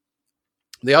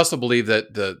 They also believe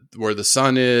that where the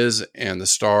sun is and the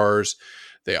stars,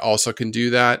 they also can do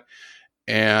that.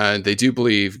 And they do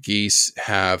believe geese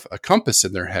have a compass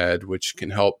in their head, which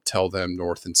can help tell them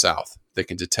north and south. They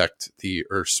can detect the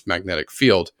Earth's magnetic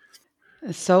field.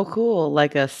 It's so cool.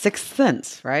 Like a sixth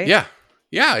sense, right? Yeah.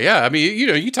 I mean,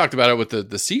 you talked about it with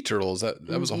the sea turtles.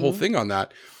 That was a whole thing on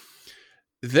that.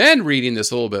 Then reading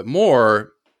this a little bit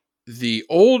more, the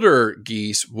older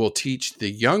geese will teach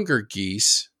the younger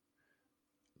geese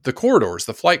the corridors,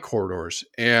 the flight corridors.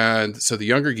 And so the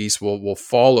younger geese will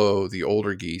follow the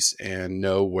older geese and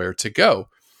know where to go.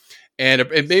 And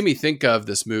it made me think of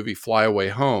this movie, Fly Away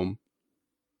Home.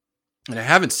 And I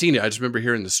haven't seen it. I just remember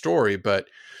hearing the story, but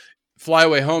Fly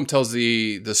Away Home tells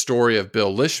the story of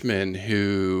Bill Lishman,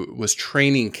 who was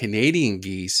training Canadian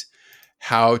geese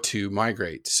how to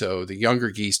migrate. So the younger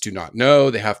geese do not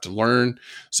know, they have to learn.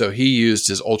 So he used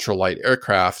his ultralight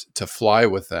aircraft to fly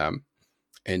with them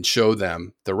and show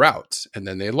them the routes, and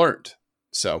then they learned.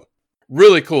 So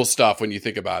really cool stuff when you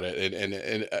think about it. And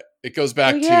it goes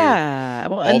back to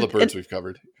all the birds we've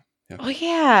covered. Yeah. Oh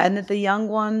yeah, and that the young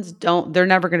ones they're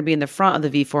never going to be in the front of the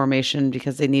V formation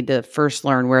because they need to first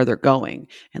learn where they're going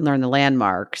and learn the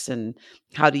landmarks and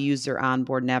how to use their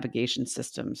onboard navigation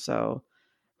system. So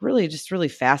really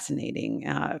fascinating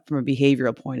from a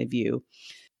behavioral point of view.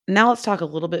 Now let's talk a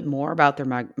little bit more about their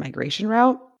migration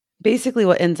route. Basically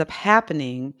what ends up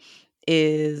happening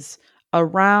is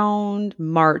around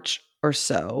March or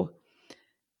so,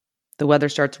 the weather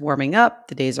starts warming up,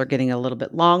 the days are getting a little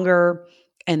bit longer,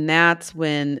 and that's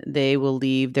when they will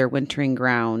leave their wintering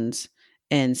grounds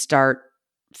and start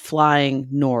flying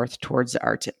north towards the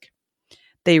Arctic.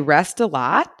 They rest a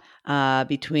lot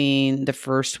between the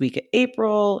first week of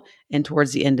April and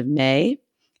towards the end of May,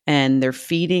 and they're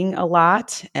feeding a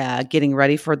lot, getting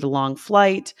ready for the long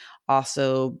flight,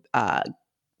 also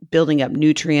building up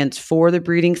nutrients for the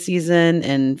breeding season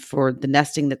and for the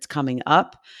nesting that's coming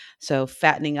up. So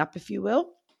fattening up, if you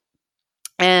will.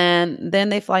 And then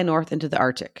they fly north into the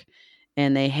Arctic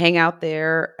and they hang out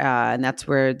there. And that's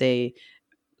where they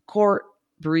court,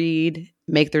 breed,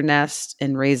 make their nest,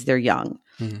 and raise their young.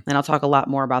 Mm-hmm. And I'll talk a lot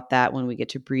more about that when we get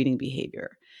to breeding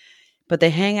behavior. But they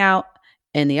hang out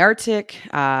in the Arctic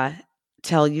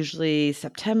till usually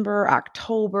September,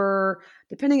 October,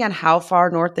 depending on how far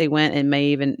north they went, and may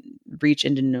even reach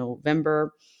into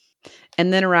November.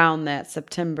 And then around that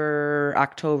September,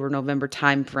 October, November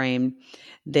timeframe,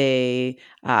 they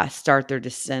start their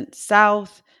descent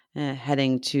south,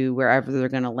 heading to wherever they're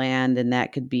going to land. And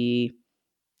that could be,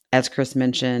 as Chris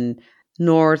mentioned,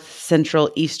 north,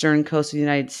 central, eastern coast of the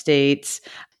United States,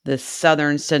 the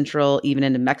southern, central, even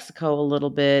into Mexico a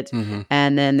little bit. Mm-hmm.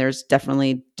 And then there's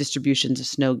definitely distributions of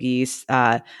snow geese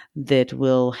that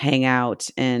will hang out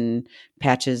in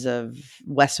patches of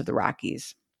west of the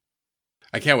Rockies.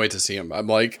 I can't wait to see him. I'm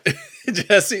like,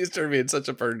 Jesse's turned me into such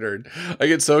a bird nerd. I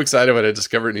get so excited when I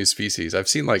discover a new species. I've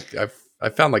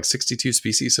found like 62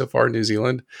 species so far in New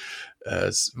Zealand.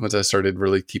 Once I started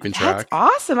really keeping track. That's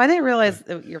awesome. I didn't realize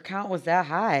your count was that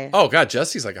high. Oh God,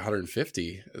 Jesse's like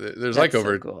 150. There's like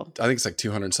over, so cool. I think it's like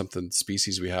 200 something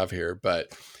species we have here.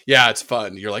 But yeah, it's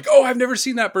fun. You're like, oh, I've never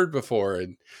seen that bird before.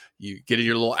 And you get in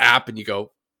your little app and you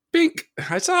go, bink,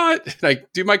 I saw it. And I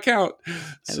do my count.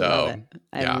 I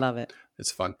love it.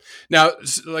 It's fun. Now,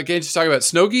 like I just talked about,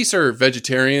 snow geese are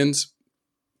vegetarians.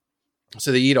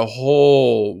 So they eat a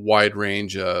whole wide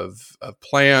range of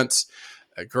plants,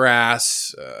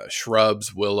 grass,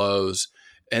 shrubs, willows,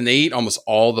 and they eat almost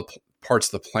all the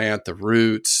parts of the plant, the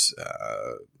roots,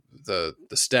 the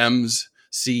stems,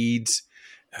 seeds.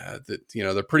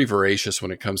 They're pretty voracious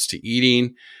when it comes to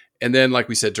eating. And then, like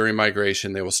we said, during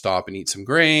migration, they will stop and eat some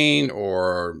grain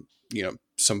or,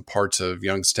 some parts of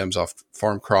young stems off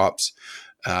farm crops,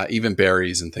 even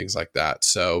berries and things like that.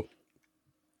 So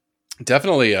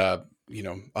definitely a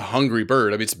hungry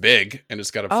bird. I mean, it's big and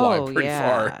it's got to fly pretty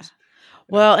far.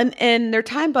 Well, and their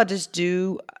time budgets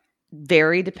do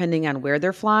vary depending on where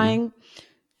they're flying. Mm-hmm.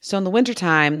 So in the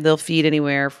wintertime, they'll feed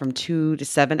anywhere from 2 to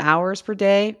 7 hours per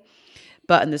day.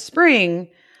 But in the spring,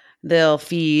 they'll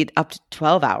feed up to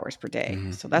 12 hours per day.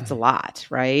 Mm-hmm. So that's a lot,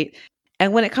 right?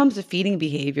 And when it comes to feeding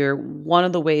behavior, one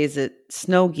of the ways that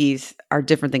snow geese are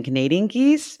different than Canadian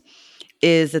geese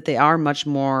is that they are much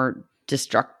more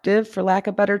destructive, for lack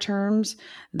of better terms.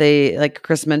 They, like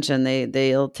Chris mentioned,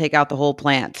 they'll take out the whole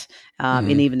plant and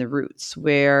even the roots,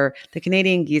 where the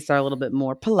Canadian geese are a little bit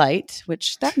more polite,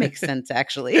 which that makes sense,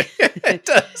 actually. It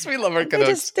does. We love our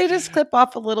Canucks. They just clip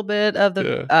off a little bit of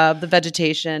the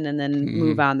vegetation and then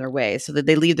move on their way, so that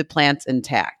they leave the plants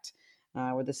intact.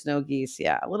 With the snow geese,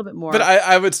 a little bit more. But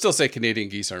I would still say Canadian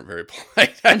geese aren't very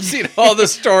polite. I've seen all the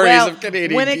stories of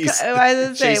Canadian geese.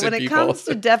 When it comes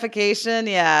to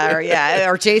defecation,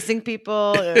 or chasing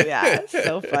people, it's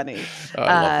so funny.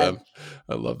 I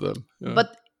love them. Yeah.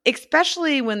 But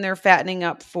especially when they're fattening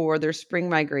up for their spring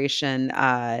migration,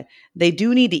 they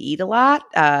do need to eat a lot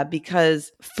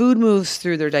because food moves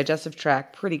through their digestive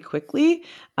tract pretty quickly,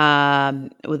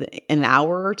 with an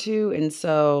hour or two, and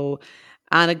so.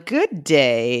 On a good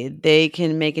day, they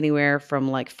can make anywhere from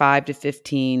like 5 to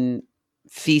 15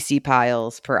 feces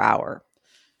piles per hour.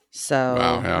 So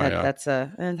Wow. Yeah. that's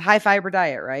a high fiber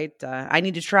diet, right? I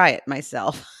need to try it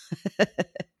myself.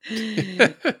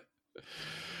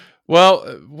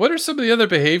 Well, what are some of the other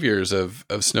behaviors of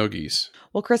snow geese?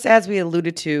 Well, Chris, as we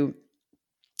alluded to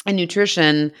in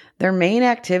nutrition, their main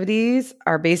activities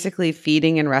are basically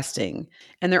feeding and resting.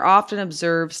 And they're often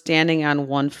observed standing on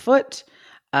one foot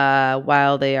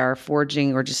while they are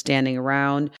foraging or just standing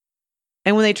around.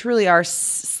 And when they truly are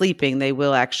sleeping, they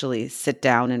will actually sit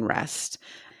down and rest.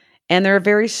 And they're a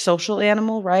very social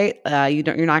animal, right?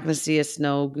 You're not going to see a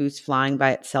snow goose flying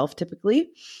by itself typically.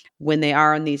 When they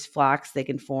are in these flocks, they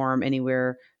can form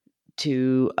anywhere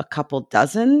to a couple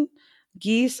dozen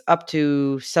geese up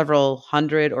to several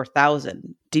hundred or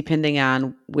thousand, depending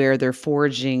on where they're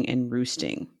foraging and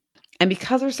roosting. And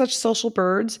because they're such social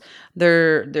birds,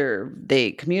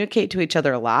 they communicate to each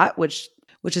other a lot, which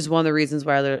is one of the reasons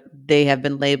why they have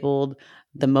been labeled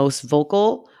the most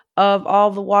vocal of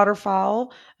all the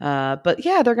waterfowl. But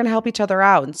yeah, they're going to help each other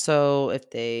out. And so if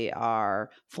they are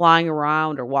flying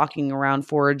around or walking around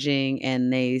foraging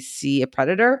and they see a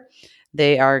predator,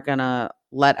 they are going to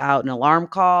let out an alarm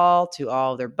call to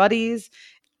all their buddies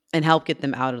and help get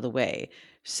them out of the way.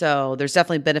 So there's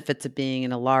definitely benefits of being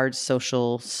in a large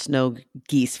social snow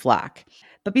geese flock.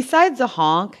 But besides the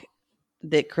honk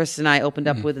that Chris and I opened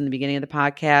up with in the beginning of the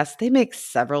podcast, they make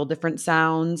several different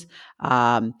sounds.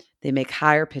 They make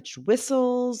higher pitched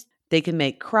whistles. They can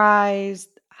make cries,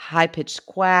 high pitched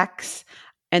quacks,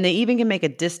 and they even can make a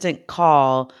distant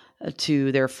call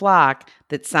to their flock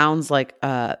that sounds like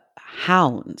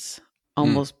hounds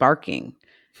almost barking.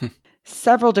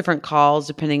 Several different calls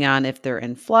depending on if they're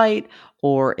in flight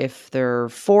or if they're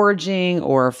foraging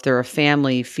or if they're a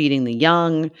family feeding the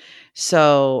young.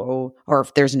 So, or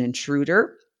if there's an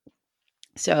intruder.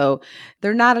 So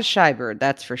they're not a shy bird,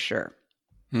 that's for sure.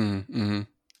 Mm-hmm.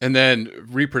 And then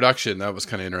reproduction, that was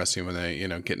kind of interesting when they,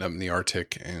 getting up in the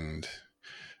Arctic and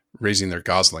raising their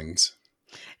goslings.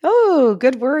 Oh,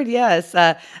 good word. Yes.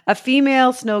 A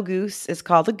female snow goose is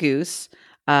called a goose,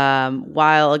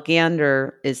 while a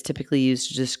gander is typically used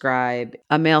to describe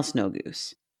a male snow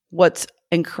goose. What's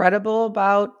incredible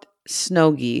about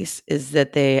snow geese is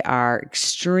that they are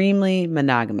extremely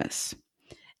monogamous,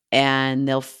 and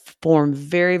they'll form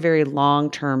very, very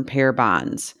long-term pair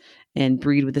bonds and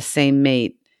breed with the same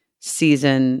mate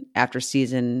season after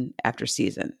season after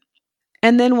season.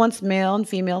 And then once male and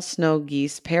female snow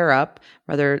geese pair up,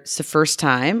 whether it's the first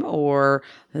time or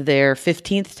their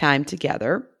 15th time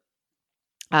together,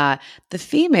 the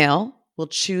female will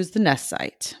choose the nest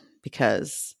site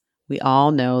because we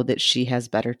all know that she has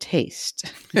better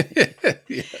taste.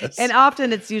 Yes. And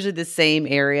often it's usually the same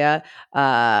area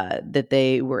that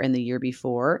they were in the year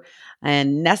before.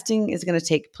 And nesting is going to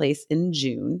take place in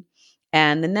June.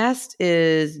 And the nest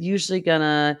is usually going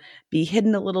to be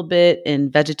hidden a little bit in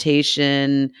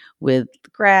vegetation with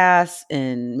grass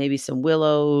and maybe some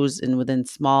willows and within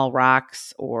small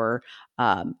rocks or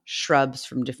shrubs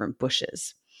from different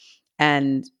bushes.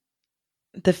 And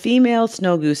the female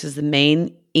snow goose is the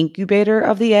main incubator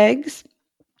of the eggs.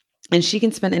 And she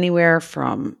can spend anywhere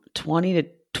from 20 to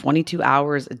 22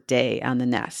 hours a day on the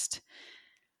nest.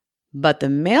 But the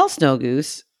male snow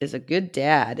goose is a good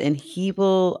dad, and he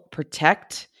will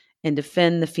protect and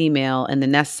defend the female and the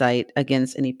nest site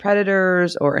against any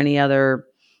predators or any other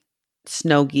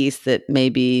snow geese that may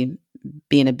be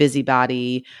being a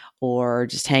busybody or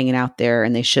just hanging out there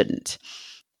and they shouldn't.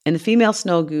 And the female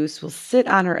snow goose will sit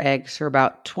on her eggs for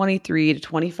about 23 to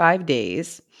 25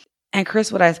 days. And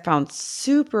Chris, what I found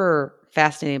super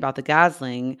fascinating about the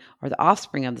gosling or the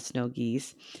offspring of the snow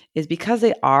geese is because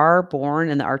they are born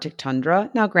in the Arctic tundra.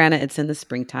 Now, granted, it's in the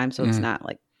springtime, so it's not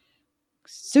like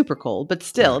super cold, but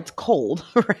still it's cold,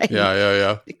 right?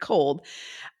 Yeah. It's cold.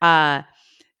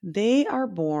 They are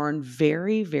born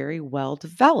very, very well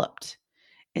developed.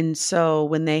 And so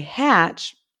when they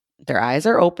hatch, their eyes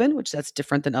are open, which that's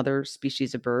different than other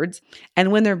species of birds.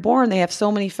 And when they're born, they have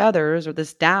so many feathers or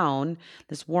this down,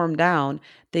 this warm down,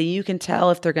 that you can tell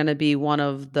if they're going to be one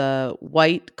of the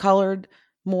white colored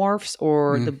morphs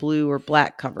or the blue or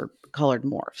black colored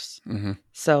morphs. Mm-hmm.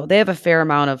 So they have a fair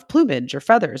amount of plumage or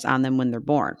feathers on them when they're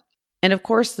born. And of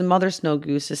course, the mother snow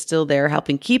goose is still there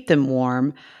helping keep them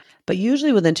warm. But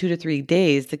usually within 2 to 3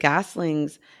 days, the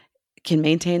goslings can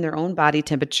maintain their own body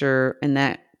temperature in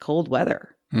that cold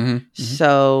weather. Mm-hmm.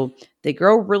 So they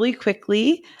grow really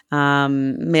quickly.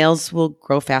 Males will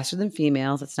grow faster than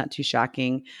females. That's not too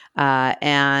shocking.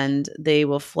 And they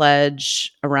will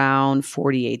fledge around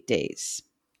 48 days.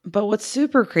 But what's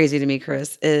super crazy to me,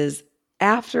 Chris, is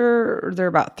after they're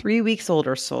about 3 weeks old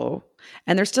or so,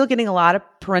 and they're still getting a lot of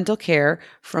parental care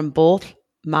from both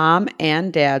mom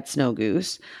and dad snow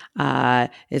goose,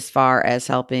 as far as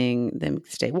helping them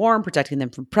stay warm, protecting them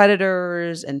from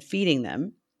predators, and feeding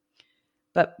them.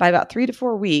 But by about 3 to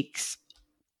 4 weeks,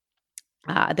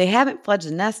 they haven't fledged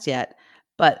the nest yet,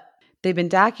 but they've been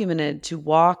documented to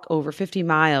walk over 50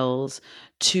 miles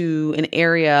to an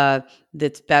area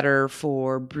that's better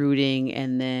for brooding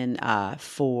and then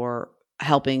for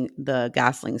helping the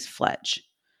goslings fledge.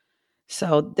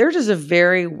 So they're just a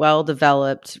very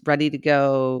well-developed,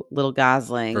 ready-to-go little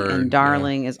gosling, and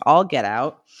darling is all get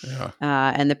out. Yeah.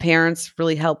 And the parents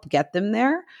really help get them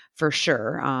there for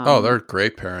sure. They're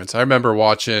great parents. I remember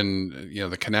watching,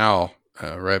 the canal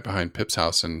right behind Pip's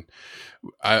house, and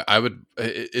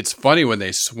it's funny when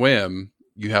they swim,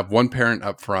 you have one parent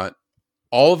up front,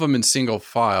 all of them in single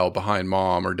file behind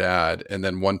mom or dad, and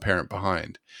then one parent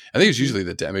behind. I think it's usually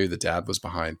the dad, maybe the dad was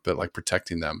behind, but like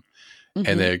protecting them.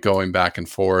 And they're going back and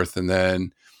forth. And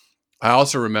then I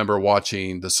also remember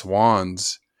watching the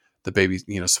swans, the baby,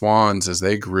 swans as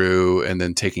they grew, and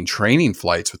then taking training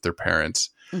flights with their parents.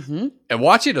 And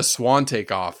watching a swan take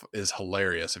off is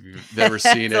hilarious. If you've never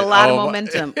seen it, a lot of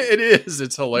momentum. It is.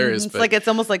 It's hilarious. It's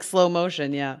almost like slow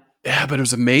motion. Yeah. Yeah, but it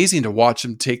was amazing to watch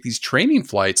them take these training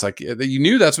flights. Like you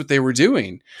knew that's what they were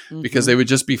doing because they would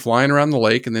just be flying around the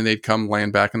lake and then they'd come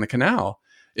land back in the canal.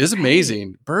 It is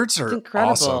amazing. Birds are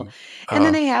incredible. Awesome. And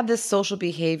then they have this social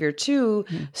behavior too.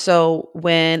 So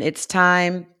when it's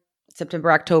time,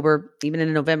 September, October, even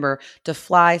in November, to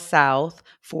fly south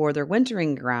for their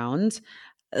wintering grounds,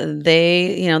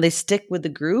 they stick with the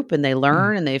group and they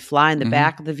learn and they fly in the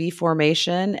back of the V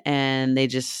formation and they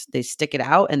stick it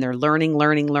out and they're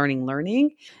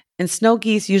learning. And snow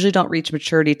geese usually don't reach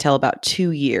maturity till about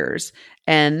 2 years.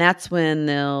 And that's when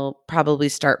they'll probably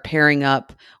start pairing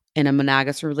up in a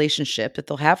monogamous relationship that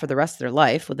they'll have for the rest of their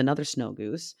life with another snow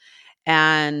goose.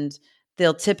 And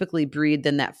they'll typically breed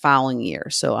then that following year.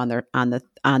 So on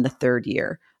the third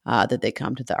year that they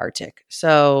come to the Arctic.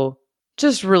 So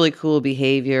just really cool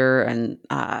behavior and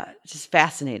just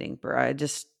fascinating. I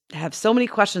just have so many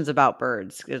questions about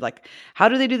birds. Like, how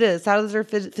do they do this? How does their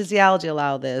physiology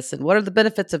allow this? And what are the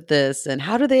benefits of this? And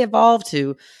how do they evolve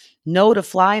to know to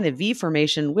fly in a V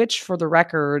formation, which for the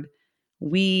record,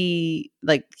 we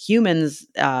like humans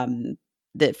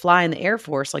that fly in the Air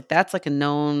Force, like that's like a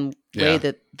known way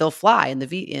that they'll fly in the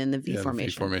V formation. The V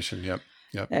formation. Yep.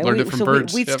 Learned it from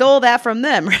birds. We stole that from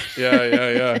them.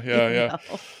 Yeah.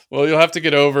 Well, you'll have to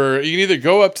get over. You can either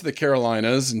go up to the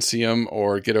Carolinas and see them,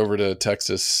 or get over to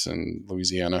Texas and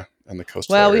Louisiana and the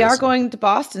coastal. Well, we are going to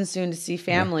Boston soon to see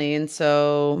family, and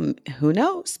so who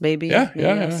knows? Maybe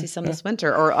I'll see some this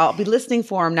winter, or I'll be listening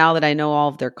for them now that I know all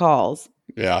of their calls.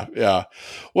 Yeah.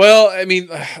 Well, I mean,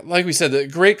 like we said, the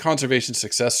great conservation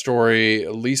success story,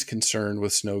 least concerned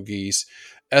with snow geese.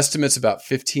 Estimates about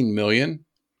 15 million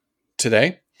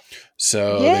today.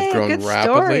 So they've grown good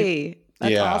rapidly. Story.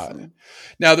 That's awesome.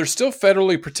 Now they're still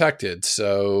federally protected,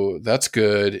 so that's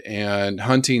good. And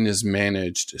hunting is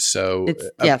managed. So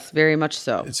yes, very much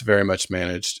so. It's very much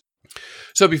managed.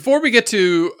 So before we get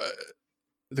to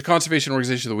the Conservation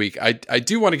Organization of the Week, I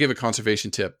do want to give a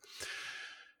conservation tip.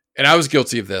 And I was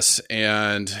guilty of this.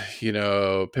 And,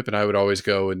 Pip and I would always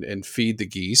go and feed the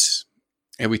geese.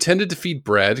 And we tended to feed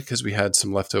bread because we had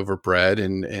some leftover bread.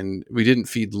 And we didn't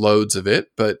feed loads of it,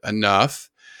 but enough.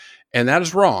 And that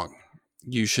is wrong.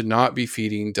 You should not be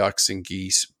feeding ducks and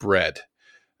geese bread,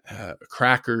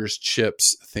 crackers,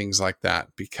 chips, things like that,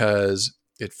 because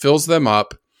it fills them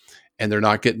up and they're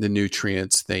not getting the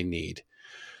nutrients they need.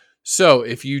 So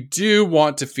if you do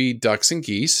want to feed ducks and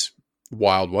geese,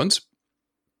 wild ones,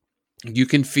 you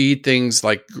can feed things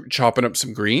like chopping up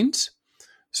some greens.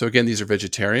 So again, these are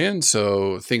vegetarian.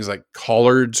 So things like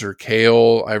collards or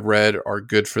kale, I've read, are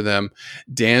good for them.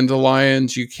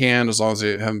 Dandelions, you can, as long as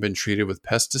they haven't been treated with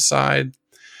pesticide.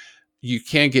 You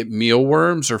can get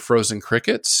mealworms or frozen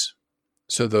crickets.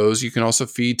 So those you can also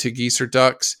feed to geese or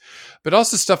ducks. But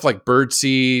also stuff like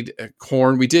birdseed,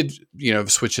 corn. We did,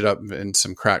 switch it up in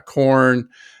some cracked corn,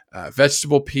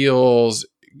 vegetable peels.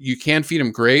 You can feed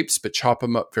them grapes, but chop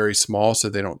them up very small so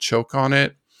they don't choke on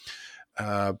it.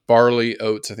 Barley,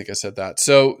 oats, I think I said that.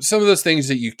 So some of those things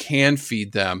that you can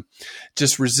feed them,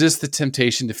 just resist the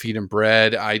temptation to feed them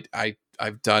bread.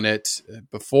 I've done it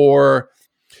before.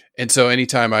 And so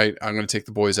anytime I'm going to take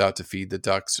the boys out to feed the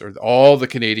ducks or all the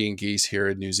Canadian geese here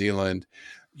in New Zealand,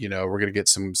 we're going to get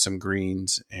some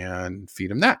greens and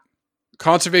feed them that.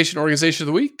 Conservation Organization of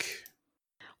the Week.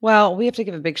 Well, we have to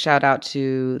give a big shout out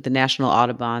to the National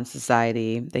Audubon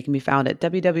Society. They can be found at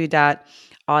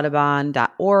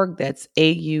www.audubon.org. That's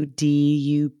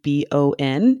AUDUBON.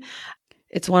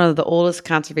 It's one of the oldest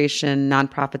conservation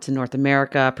nonprofits in North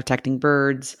America, protecting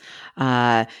birds.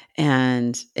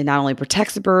 And it not only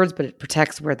protects the birds, but it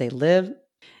protects where they live.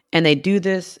 And they do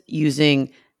this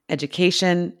using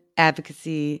education,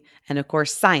 advocacy, and of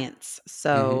course, science.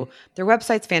 So their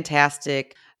website's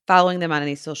fantastic. Following them on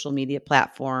any social media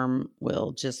platform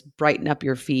will just brighten up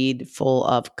your feed full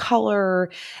of color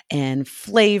and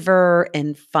flavor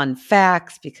and fun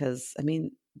facts because, I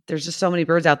mean, there's just so many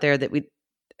birds out there that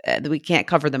we can't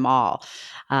cover them all.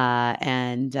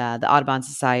 And the Audubon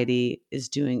Society is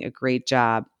doing a great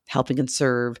job helping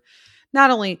conserve not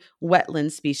only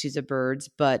wetland species of birds,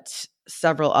 but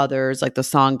several others like the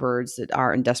songbirds that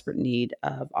are in desperate need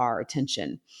of our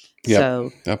attention. Yep,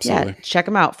 so absolutely. Yeah, check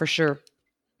them out for sure.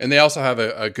 And they also have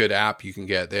a good app you can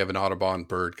get. They have an Audubon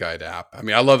Bird Guide app. I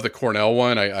mean, I love the Cornell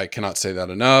one. I cannot say that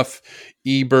enough.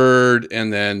 eBird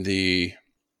and then the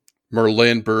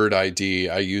Merlin Bird ID.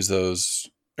 I use those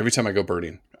every time I go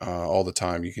birding, all the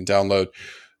time. You can download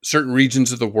certain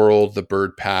regions of the world, the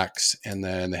bird packs, and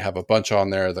then they have a bunch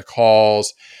on there. The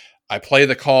calls. I play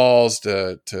the calls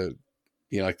to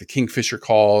like the kingfisher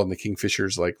call, and the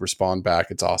kingfishers like respond back.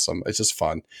 It's awesome. It's just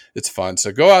fun. It's fun.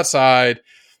 So go outside.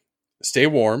 Stay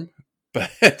warm,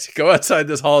 but go outside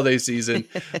this holiday season,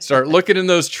 start looking in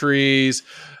those trees,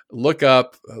 look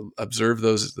up, observe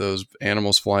those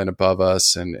animals flying above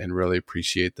us and really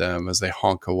appreciate them as they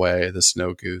honk away, the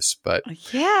snow goose. But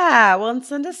yeah, well, and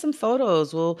send us some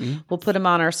photos. We'll put them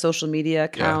on our social media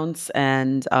accounts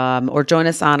and or join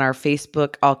us on our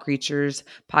Facebook All Creatures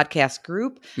podcast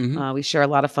group. We share a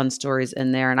lot of fun stories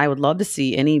in there, and I would love to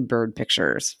see any bird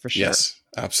pictures for sure. Yes.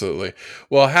 Absolutely.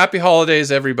 Well, happy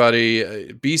holidays,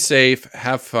 everybody. Be safe.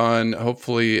 Have fun.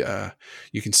 Hopefully,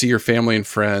 you can see your family and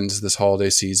friends this holiday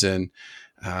season.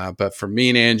 But for me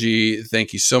and Angie,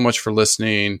 thank you so much for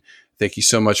listening. Thank you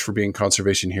so much for being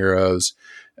conservation heroes.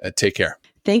 Take care.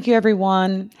 Thank you,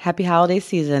 everyone. Happy holiday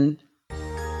season.